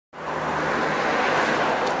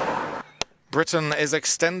Britain is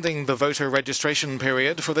extending the voter registration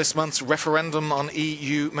period for this month's referendum on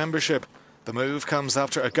EU membership. The move comes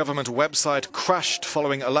after a government website crashed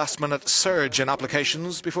following a last-minute surge in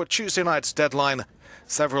applications before Tuesday night's deadline.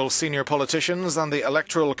 Several senior politicians and the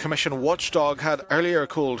Electoral Commission watchdog had earlier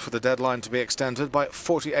called for the deadline to be extended by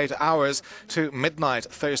 48 hours to midnight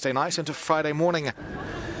Thursday night into Friday morning.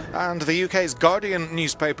 And the UK's Guardian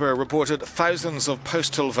newspaper reported thousands of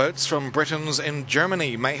postal votes from Britons in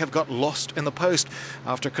Germany may have got lost in the post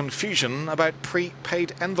after confusion about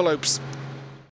prepaid envelopes.